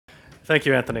Thank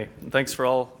you, Anthony. And thanks for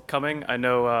all coming. I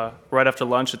know right after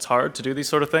lunch it's hard to do these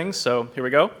sort of things, so here we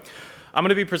go. I'm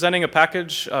going to be presenting a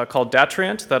package called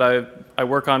datreant that I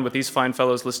work on with these fine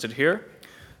fellows listed here.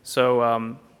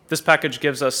 So this package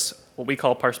gives us what we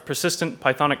call persistent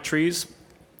Pythonic trees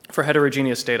for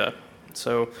heterogeneous data.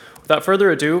 So without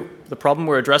further ado, the problem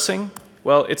we're addressing,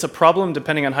 well, it's a problem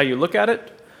depending on how you look at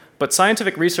it, but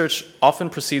scientific research often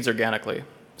proceeds organically.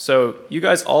 So you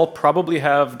guys all probably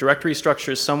have directory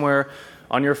structures somewhere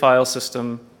on your file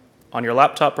system, on your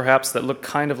laptop perhaps, that look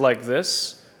kind of like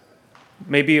this.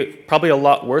 Probably a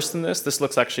lot worse than this. This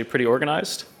looks actually pretty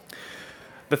organized.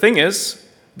 The thing is,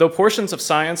 though portions of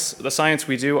science, the science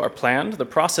we do, are planned, the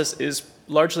process is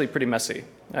largely pretty messy.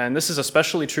 And this is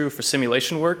especially true for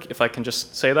simulation work, if I can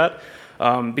just say that,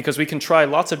 because we can try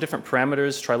lots of different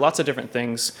parameters, try lots of different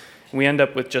things, and we end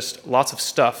up with just lots of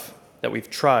stuff that we've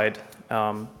tried.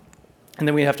 And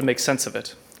then we have to make sense of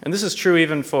it. And this is true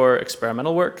even for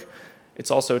experimental work.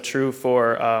 It's also true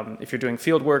for if you're doing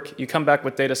field work, you come back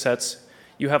with data sets,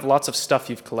 you have lots of stuff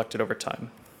you've collected over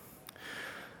time.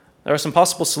 There are some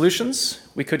possible solutions.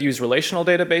 We could use relational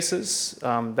databases.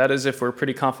 That is if we're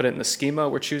pretty confident in the schema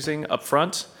we're choosing up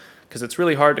front, because it's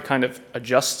really hard to kind of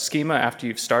adjust schema after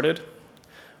you've started.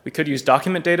 We could use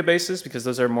document databases because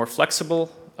those are more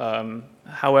flexible.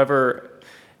 However,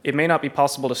 it may not be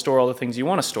possible to store all the things you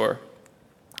want to store.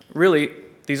 Really,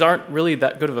 these aren't really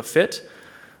that good of a fit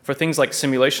for things like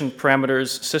simulation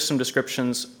parameters, system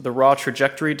descriptions, the raw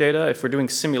trajectory data. If we're doing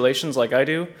simulations like I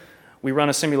do, we run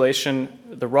a simulation.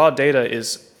 The raw data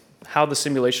is how the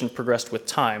simulation progressed with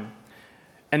time.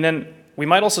 And then we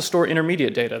might also store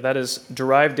intermediate data, that is,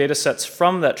 derived data sets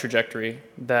from that trajectory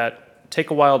that take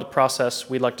a while to process.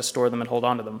 We'd like to store them and hold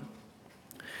on to them.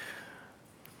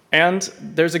 And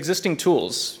there's existing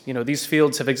tools. These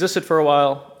fields have existed for a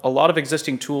while. A lot of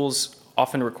existing tools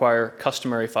often require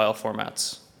customary file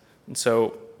formats. And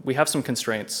so we have some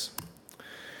constraints.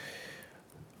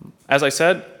 As I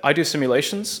said, I do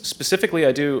simulations. Specifically,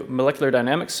 I do molecular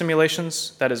dynamics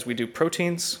simulations. That is, we do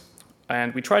proteins.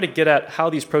 And we try to get at how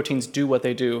these proteins do what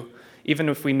they do, even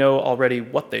if we know already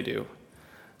what they do.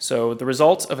 So the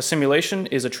result of a simulation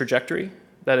is a trajectory.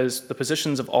 That is, the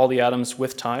positions of all the atoms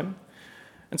with time.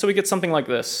 And so we get something like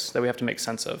this that we have to make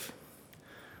sense of.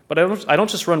 But I don't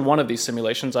just run one of these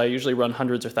simulations. I usually run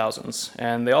hundreds or thousands.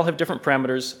 And they all have different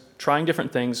parameters, trying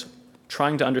different things,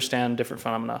 trying to understand different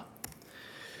phenomena.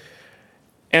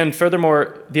 And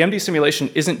furthermore, the MD simulation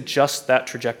isn't just that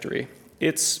trajectory.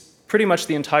 It's pretty much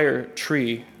the entire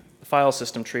tree, the file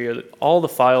system tree, or all the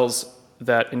files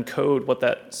that encode what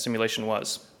that simulation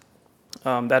was.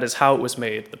 That is how it was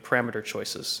made, the parameter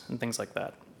choices, and things like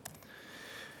that.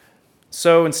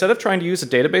 So instead of trying to use a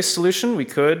database solution, we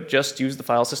could just use the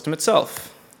file system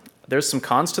itself. There's some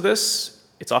cons to this.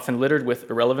 It's often littered with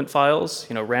irrelevant files,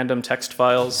 random text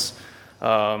files,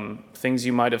 things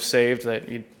you might have saved that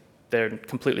they're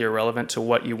completely irrelevant to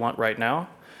what you want right now.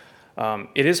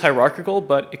 It is hierarchical,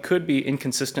 but it could be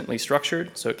inconsistently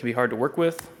structured, so it can be hard to work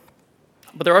with.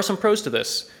 But there are some pros to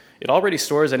this. It already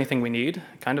stores anything we need,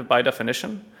 kind of by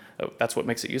definition. That's what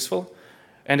makes it useful.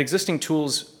 And existing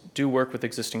tools do work with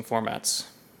existing formats.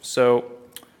 So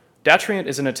datreant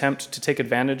is an attempt to take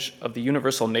advantage of the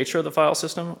universal nature of the file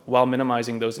system while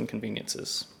minimizing those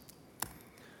inconveniences.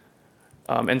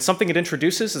 And something it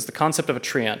introduces is the concept of a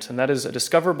treant, and that is a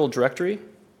discoverable directory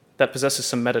that possesses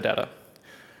some metadata.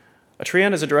 A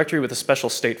treant is a directory with a special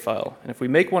state file, and if we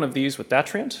make one of these with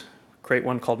datreant, create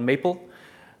one called maple,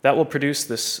 that will produce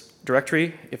this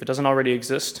directory, if it doesn't already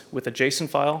exist, with a JSON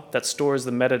file that stores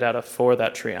the metadata for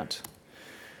that treant.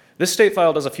 This state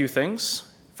file does a few things.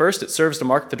 First, it serves to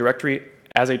mark the directory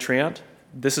as a treant.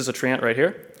 This is a treant right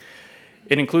here.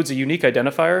 It includes a unique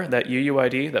identifier, that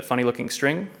UUID, that funny-looking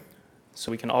string, so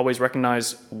we can always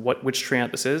recognize which treant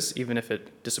this is, even if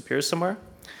it disappears somewhere.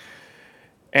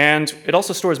 And it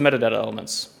also stores metadata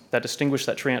elements that distinguish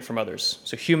that treant from others,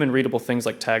 so human-readable things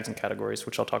like tags and categories,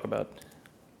 which I'll talk about.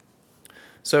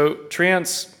 So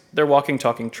treants, they're walking,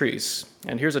 talking trees.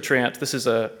 And here's a treant. This is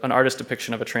an artist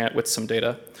depiction of a treant with some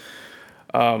data.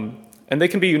 And they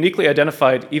can be uniquely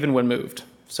identified even when moved.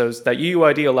 So that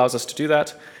UUID allows us to do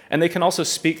that. And they can also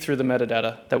speak through the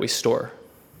metadata that we store.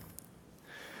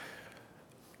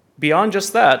 Beyond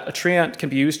just that, a treant can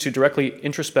be used to directly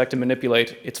introspect and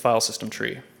manipulate its file system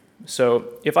tree. So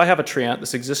if I have a treant,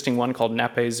 this existing one called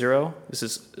NAPE0, this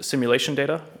is simulation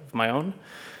data of my own,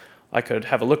 I could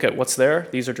have a look at what's there.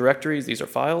 These are directories, these are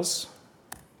files.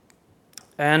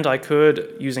 And I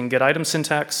could, using getItem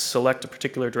syntax, select a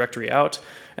particular directory out,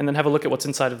 and then have a look at what's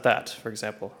inside of that, for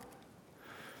example.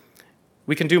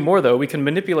 We can do more, though. We can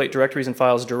manipulate directories and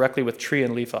files directly with tree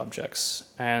and leaf objects.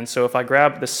 And so if I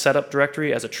grab this setup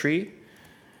directory as a tree,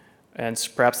 and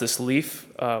perhaps this leaf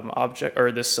object,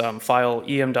 or this file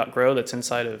em.grow that's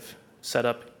inside of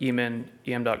setup emin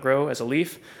em.grow as a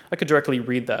leaf, I could directly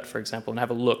read that, for example, and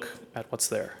have a look at what's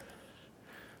there,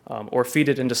 or feed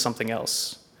it into something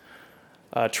else.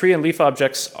 Tree and leaf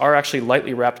objects are actually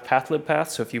lightly wrapped pathlib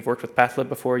paths, so if you've worked with pathlib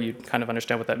before, you kind of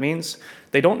understand what that means.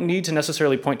 They don't need to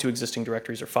necessarily point to existing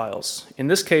directories or files. In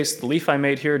this case, the leaf I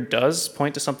made here does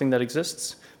point to something that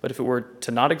exists, but if it were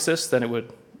to not exist, then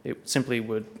it simply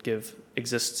would give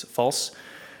exists false.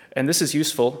 And this is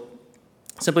useful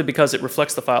simply because it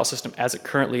reflects the file system as it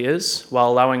currently is, while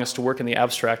allowing us to work in the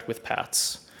abstract with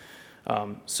paths.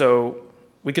 So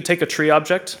we could take a tree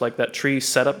object, like that tree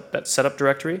setup, that setup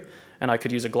directory, and I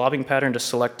could use a globbing pattern to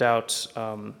select out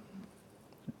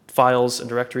files and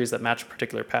directories that match a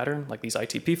particular pattern, like these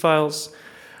ITP files.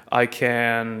 I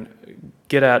can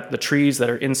get at the trees that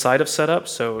are inside of setup,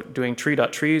 so doing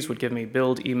tree.trees would give me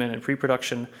build, emin, and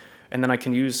pre-production, and then I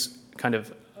can use kind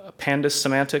of pandas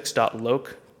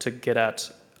semantics.loc to get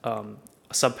at a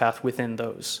subpath within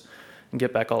those and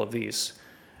get back all of these.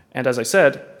 And as I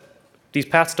said, these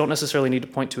paths don't necessarily need to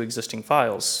point to existing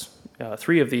files.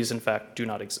 3 of these, in fact, do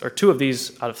not exist, or 2 of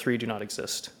these out of 3 do not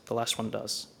exist. The last one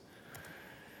does.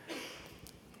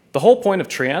 The whole point of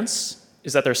treants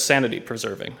is that they're sanity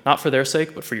preserving, not for their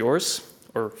sake, but for yours,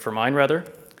 or for mine rather.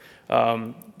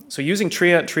 So using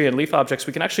treant, tree, and leaf objects,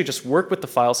 we can actually just work with the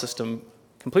file system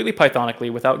completely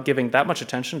Pythonically without giving that much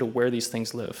attention to where these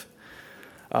things live.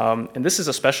 And this is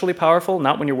especially powerful,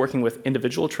 not when you're working with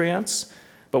individual treants,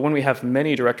 but when we have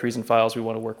many directories and files we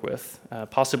want to work with,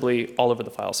 possibly all over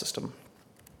the file system.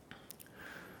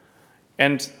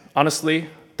 And honestly,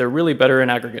 they're really better in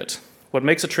aggregate. What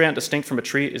makes a treant distinct from a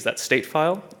tree is that state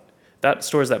file. That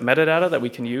stores that metadata that we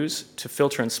can use to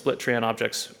filter and split treant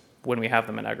objects when we have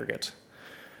them in aggregate.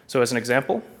 So as an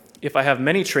example, if I have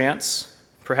many treants,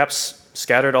 perhaps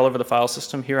scattered all over the file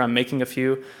system, here I'm making a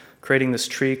few, creating this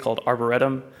tree called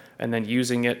arboretum, and then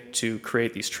using it to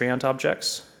create these treant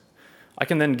objects. I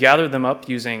can then gather them up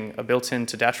using a built-in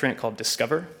to datreant called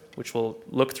discover, which will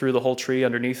look through the whole tree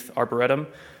underneath arboretum,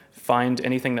 find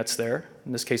anything that's there.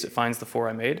 In this case, it finds the 4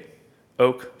 I made: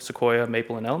 oak, sequoia,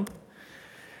 maple, and elm.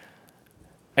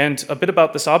 And a bit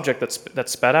about this object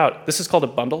that's spat out. This is called a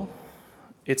bundle.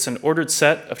 It's an ordered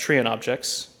set of treant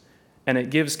objects, and it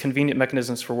gives convenient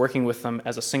mechanisms for working with them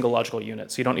as a single logical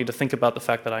unit. So you don't need to think about the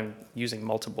fact that I'm using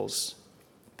multiples.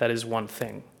 That is one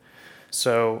thing.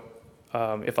 So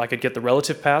if I could get the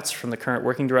relative paths from the current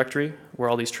working directory where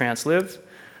all these treants live,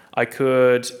 I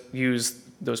could use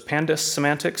those pandas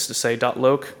semantics to say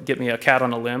 .loc, get me a cat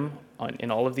on a limb in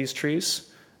all of these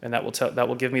trees, and that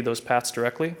will give me those paths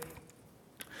directly.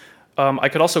 I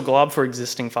could also glob for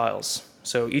existing files.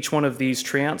 So each one of these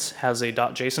treants has a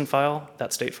 .json file,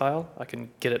 that state file. I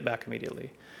can get it back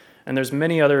immediately. And there's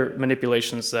many other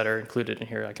manipulations that are included in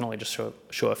here. I can only just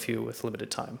show a few with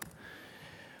limited time.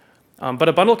 But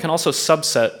a bundle can also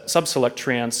subselect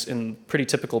treants in pretty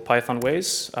typical Python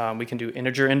ways. We can do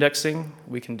integer indexing,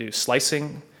 we can do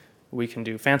slicing, we can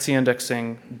do fancy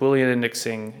indexing, Boolean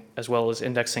indexing, as well as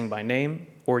indexing by name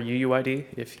or UUID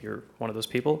if you're one of those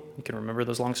people. You can remember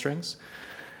those long strings.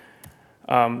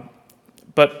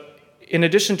 But in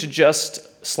addition to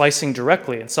just slicing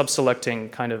directly and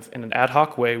subselecting kind of in an ad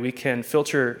hoc way, we can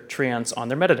filter treants on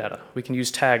their metadata. We can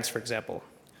use tags, for example.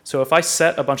 So if I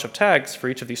set a bunch of tags for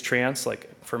each of these treants, like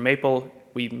for maple,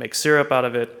 we make syrup out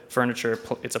of it, furniture,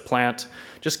 it's a plant,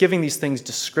 just giving these things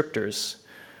descriptors,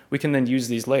 we can then use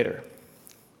these later.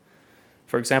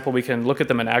 For example, we can look at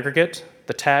them in aggregate.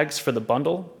 The tags for the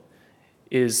bundle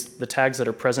is the tags that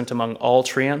are present among all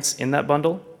treants in that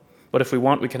bundle. But if we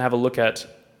want, we can have a look at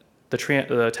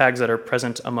the tags that are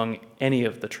present among any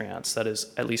of the treants, that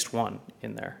is at least one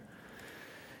in there.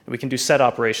 And we can do set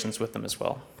operations with them as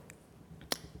well.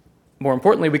 More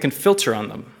importantly, we can filter on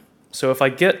them. So if I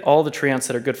get all the treants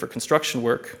that are good for construction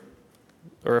work,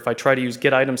 or if I try to use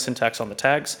getItem syntax on the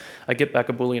tags, I get back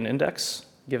a Boolean index,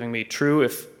 giving me true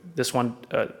if this one,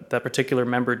 that particular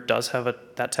member does have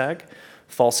that tag,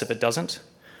 false if it doesn't.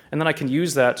 And then I can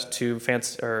use that to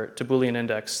Boolean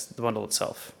index the bundle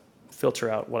itself, filter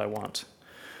out what I want.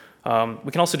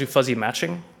 We can also do fuzzy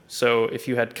matching. So if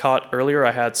you had caught earlier,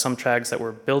 I had some tags that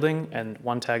were building and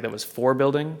one tag that was for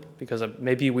building, because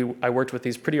maybe I worked with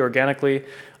these pretty organically.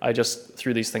 I just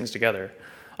threw these things together.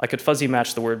 I could fuzzy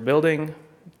match the word building,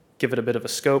 give it a bit of a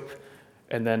scope,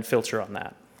 and then filter on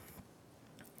that.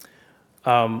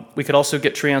 We could also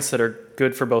get treants that are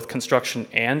good for both construction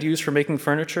and used for making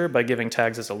furniture by giving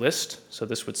tags as a list. So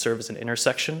this would serve as an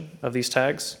intersection of these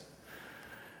tags.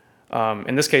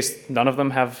 In this case, none of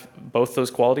them have both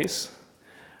those qualities.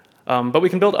 But we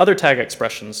can build other tag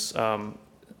expressions,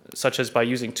 such as by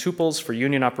using tuples for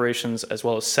union operations, as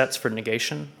well as sets for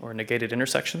negation or negated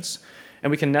intersections. And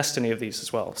we can nest any of these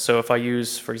as well. So if I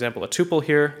use, for example, a tuple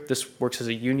here, this works as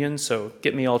a union. So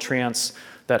get me all treants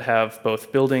that have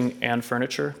both building and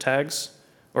furniture tags,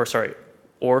 or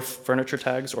furniture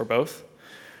tags, or both.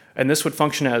 And this would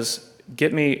function as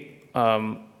get me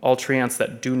all treants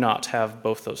that do not have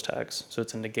both those tags. So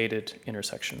it's a negated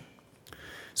intersection.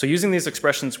 So using these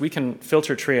expressions, we can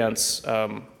filter treants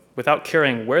without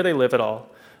caring where they live at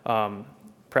all,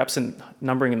 perhaps in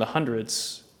numbering in the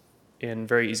hundreds in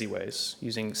very easy ways,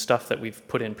 using stuff that we've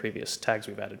put in previous, tags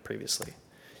we've added previously.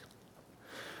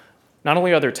 Not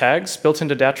only are there tags built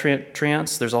into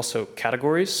datreants, there's also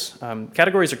categories.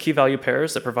 Categories are key value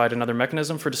pairs that provide another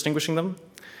mechanism for distinguishing them.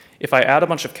 If I add a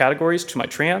bunch of categories to my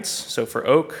treants, so for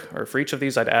oak, or for each of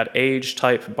these, I'd add age,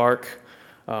 type, bark,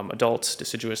 adult,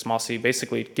 deciduous, mossy,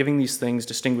 basically giving these things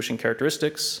distinguishing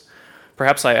characteristics.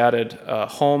 Perhaps I added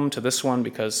home to this one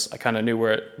because I kind of knew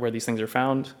where these things are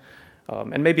found.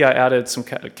 And maybe I added some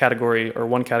category or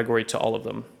one category to all of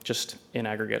them, just in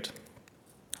aggregate.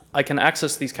 I can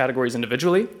access these categories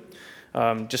individually,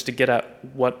 just to get at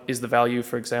what is the value,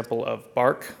 for example, of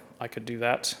bark. I could do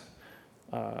that.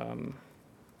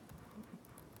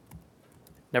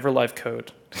 Never live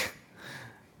code.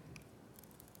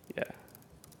 Yeah.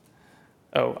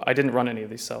 Oh, I didn't run any of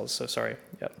these cells, so sorry.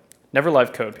 Yeah. Never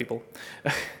live code, people.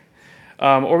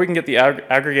 Or we can get the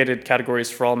aggregated categories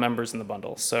for all members in the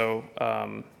bundle. So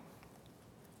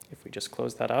if we just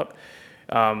close that out,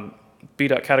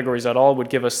 b.categories.all would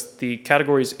give us the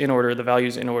categories in order, the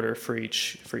values in order for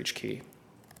each key.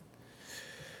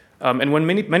 And when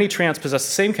many treants possess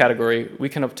the same category, we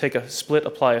can take a split,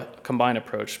 apply, combine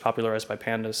approach popularized by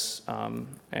Pandas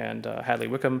and Hadley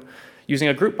Wickham using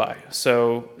a group by.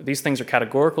 So these things are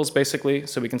categoricals, basically.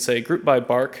 So we can say group by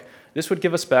bark. This would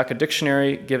give us back a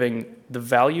dictionary giving the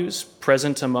values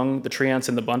present among the treants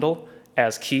in the bundle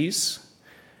as keys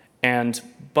and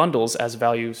bundles as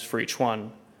values for each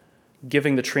one,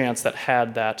 giving the treants that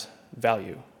had that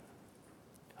value.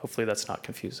 Hopefully that's not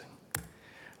confusing.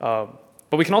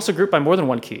 But we can also group by more than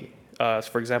one key.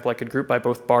 For example, I could group by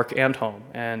both bark and home.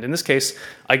 And in this case,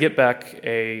 I get back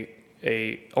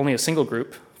only a single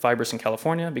group, fibrous in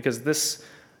California, because this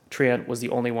treant was the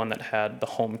only one that had the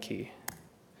home key.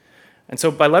 And so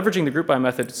by leveraging the group by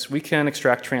methods, we can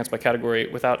extract treants by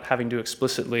category without having to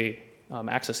explicitly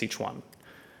access each one.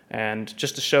 And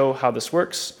just to show how this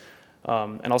works,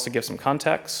 and also give some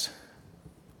context,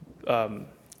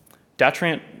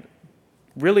 datreant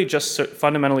really just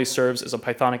fundamentally serves as a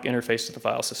Pythonic interface to the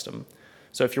file system.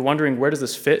 So if you're wondering where does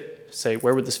this fit, say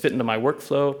where would this fit into my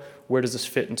workflow, where does this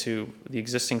fit into the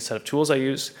existing set of tools I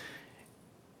use,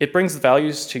 it brings the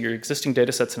values to your existing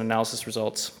data sets and analysis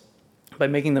results by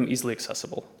making them easily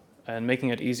accessible and making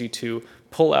it easy to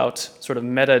pull out sort of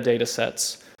meta data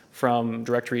sets from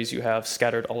directories you have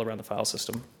scattered all around the file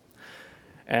system.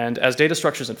 And as data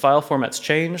structures and file formats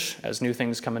change, as new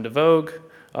things come into vogue,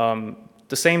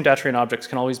 the same datreant objects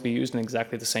can always be used in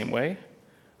exactly the same way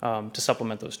to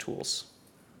supplement those tools.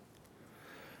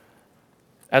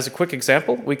 As a quick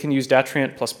example, we can use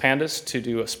datreant plus pandas to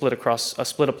do a split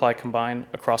apply combine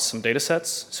across some data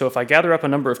sets. So if I gather up a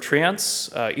number of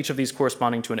treants, each of these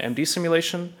corresponding to an MD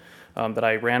simulation that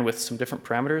I ran with some different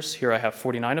parameters, here I have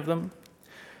 49 of them.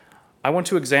 I want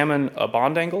to examine a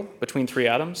bond angle between three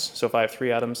atoms. So if I have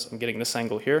three atoms, I'm getting this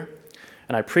angle here.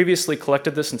 And I previously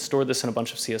collected this and stored this in a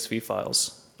bunch of CSV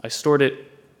files. I stored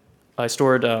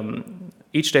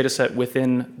each data set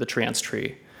within the treants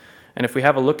tree. And if we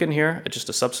have a look in here at just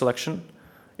a subselection,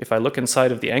 if I look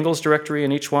inside of the angles directory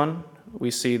in each one, we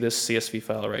see this CSV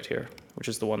file right here, which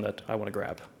is the one that I want to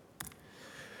grab.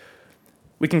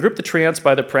 We can group the treants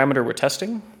by the parameter we're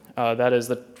testing. That is,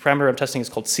 the parameter I'm testing is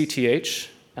called CTH,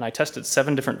 and I tested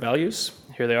 7 different values.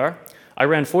 Here they are. I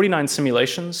ran 49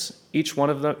 simulations. Each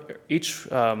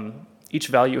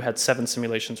value had 7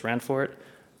 simulations ran for it,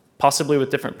 possibly with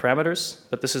different parameters,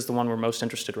 but this is the one we're most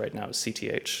interested right now, is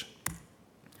CTH.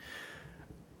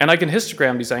 And I can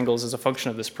histogram these angles as a function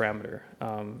of this parameter.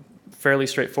 Fairly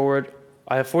straightforward.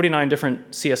 I have 49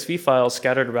 different CSV files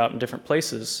scattered about in different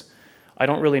places. I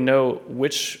don't really know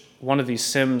which one of these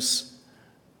sims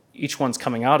each one's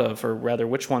coming out of, or rather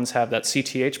which ones have that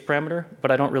CTH parameter,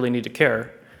 but I don't really need to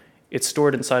care. It's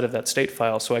stored inside of that state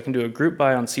file, so I can do a group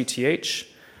by on CTH.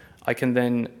 I can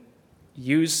then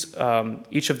use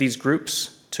each of these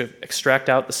groups to extract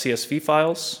out the CSV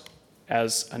files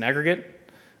as an aggregate,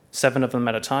 7 of them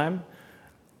at a time,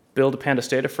 build a pandas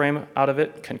data frame out of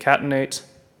it, concatenate,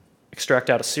 extract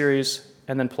out a series,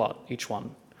 and then plot each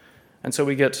one. And so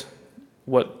we get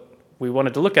what we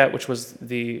wanted to look at, which was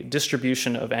the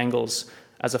distribution of angles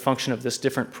as a function of this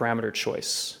different parameter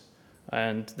choice.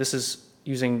 And this is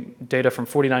using data from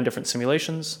 49 different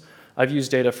simulations. I've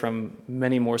used data from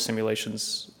many more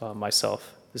simulations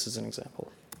myself. This is an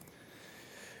example.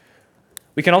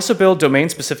 We can also build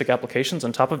domain-specific applications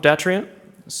on top of datreant.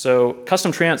 So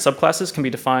custom treant subclasses can be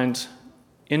defined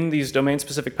in these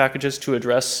domain-specific packages to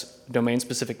address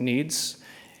domain-specific needs.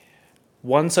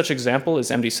 One such example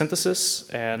is MD synthesis,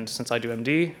 and since I do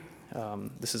MD,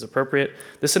 this is appropriate.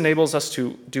 This enables us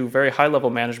to do very high-level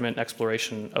management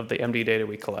exploration of the MD data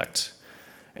we collect.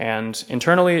 And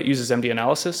internally, it uses MD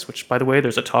analysis, which, by the way,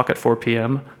 there's a talk at 4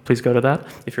 p.m. Please go to that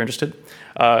if you're interested,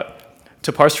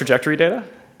 to parse trajectory data.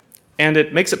 And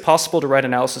it makes it possible to write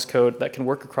analysis code that can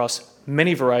work across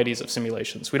many varieties of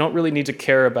simulations. We don't really need to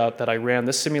care about that I ran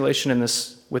this simulation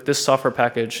with this software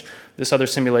package, this other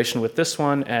simulation with this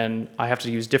one, and I have to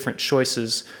use different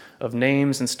choices of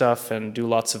names and stuff and do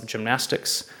lots of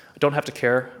gymnastics. I don't have to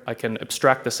care. I can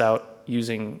abstract this out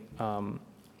using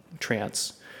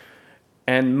treants.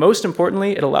 And most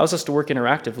importantly, it allows us to work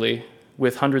interactively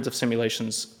with hundreds of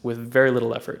simulations with very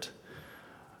little effort.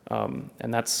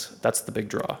 And that's the big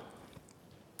draw.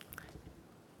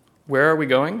 Where are we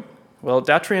going? Well,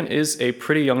 datreant is a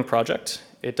pretty young project.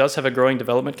 It does have a growing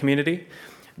development community.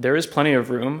 There is plenty of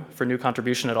room for new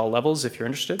contribution at all levels if you're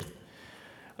interested.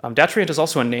 Datreant is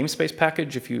also a namespace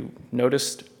package. If you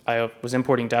noticed, I was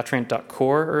importing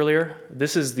datreant.core earlier.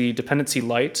 This is the dependency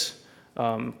light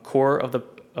core of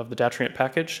the datreant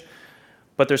package.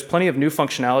 But there's plenty of new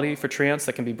functionality for treants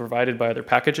that can be provided by other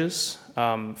packages.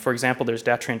 For example, there's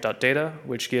datreant.data,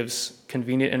 which gives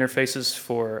convenient interfaces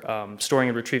for storing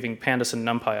and retrieving pandas and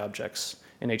numpy objects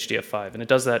in HDF5. And it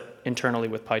does that internally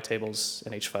with pytables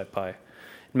and H5py. It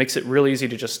makes it really easy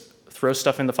to just throw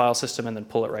stuff in the file system and then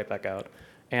pull it right back out.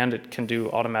 And it can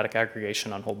do automatic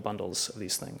aggregation on whole bundles of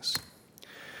these things.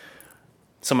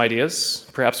 Some ideas.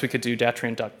 Perhaps we could do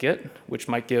datreant.git, which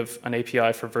might give an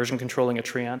API for version controlling a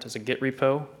treant as a Git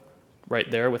repo right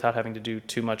there without having to do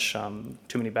too many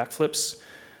backflips.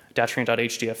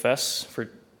 Datreant.hdfs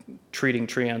for treating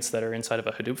treants that are inside of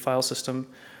a Hadoop file system.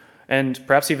 And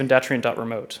perhaps even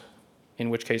datreant.remote,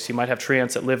 in which case you might have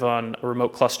treants that live on a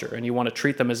remote cluster and you want to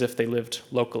treat them as if they lived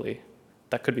locally.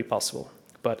 That could be possible.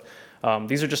 But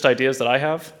these are just ideas that I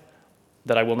have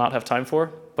that I will not have time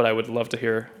for, but I would love to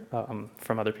hear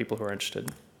from other people who are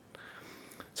interested.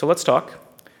 So let's talk.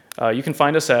 You can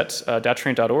find us at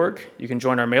datreant.org. You can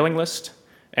join our mailing list.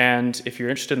 And if you're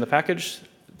interested in the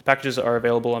packages are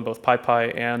available on both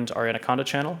PyPy and our Anaconda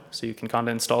channel, so you can Conda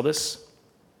install this.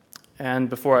 And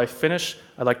before I finish,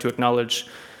 I'd like to acknowledge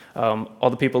all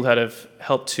the people that have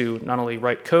helped to not only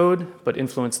write code, but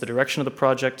influence the direction of the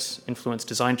project, influence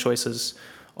design choices,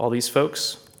 all these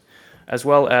folks, as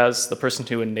well as the person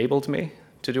who enabled me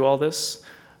to do all this,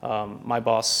 my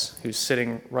boss, who's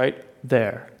sitting right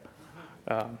there,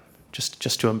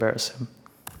 just to embarrass him.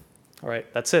 All right,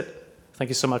 that's it. Thank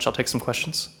you so much. I'll take some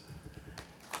questions.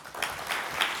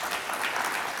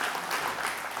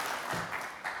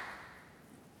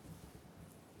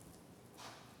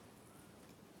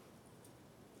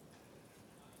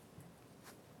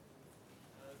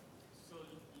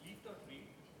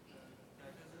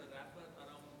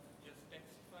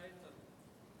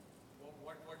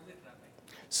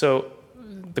 So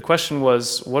the question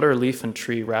was, what are leaf and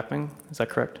tree wrapping? Is that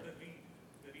correct?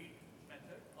 The read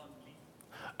method on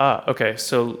leaf. Okay.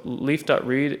 So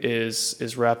leaf.read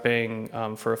is wrapping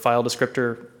for a file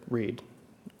descriptor read,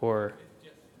 or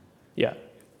yeah,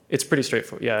 it's pretty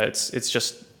straightforward. Yeah, it's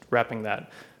just wrapping that,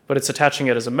 but it's attaching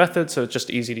it as a method, so it's just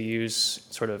easy to use.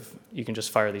 Sort of, you can just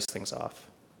fire these things off.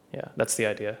 Yeah, that's the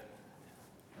idea.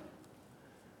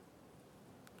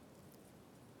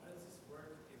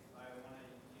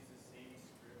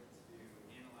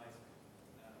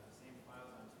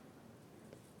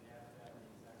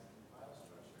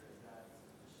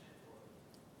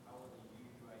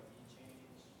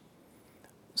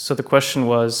 So the question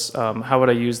was, how would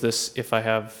I use this if I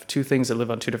have two things that live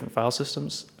on two different file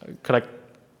systems? Could I? If you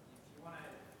want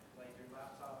to, like your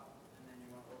laptop, and then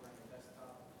you want to open your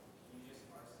desktop, can you just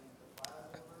rsync the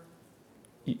files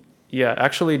over? Yeah,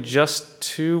 actually, just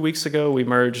 2 weeks ago, we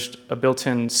merged a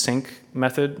built-in sync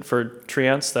method for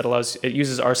treants that it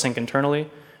uses rsync internally,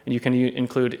 and you can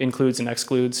include includes and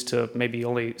excludes to maybe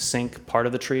only sync part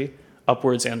of the tree,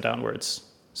 upwards and downwards.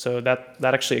 So that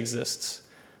actually exists.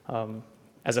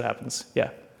 As it happens, yeah. Are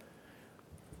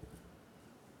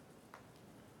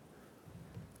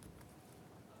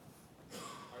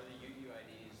the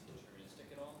UUIDs deterministic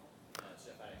at all?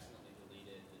 So if I accidentally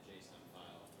deleted the JSON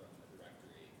file from the directory,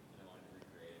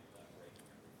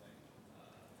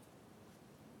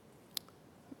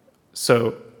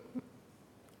 So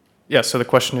yeah, so the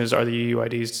question is, are the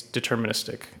UUIDs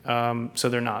deterministic? So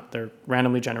they're not. They're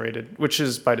randomly generated, which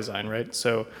is by design, right?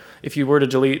 So if you were to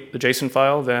delete the JSON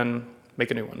file, then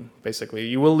make a new one, basically.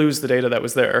 You will lose the data that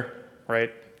was there,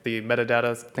 right? The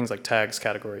metadata, things like tags,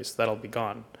 categories, that'll be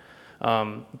gone.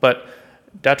 But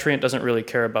datreant doesn't really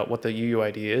care about what the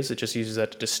UUID is. It just uses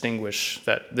that to distinguish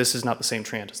that this is not the same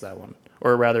treant as that one.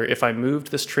 Or rather, if I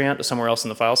moved this treant to somewhere else in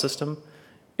the file system,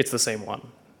 it's the same one.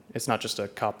 It's not just a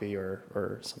copy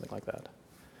or something like that.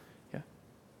 Yeah.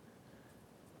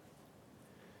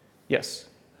 Yes.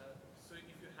 So if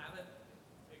you have an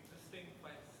existing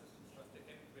file system structure,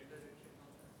 can you build a datreant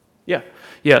on that? Yeah.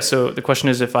 Yeah. So the question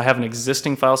is, if I have an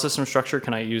existing file system structure,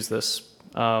 can I use this?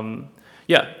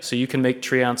 Yeah. So you can make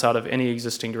treants out of any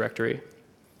existing directory.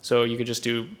 So you could just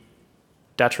do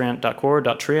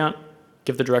datreant.core.treant,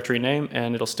 give the directory name,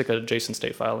 and it'll stick a JSON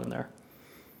state file in there.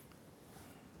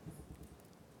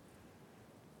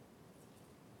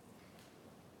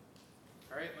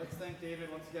 All right, let's thank David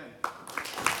once again.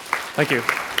 Thank you.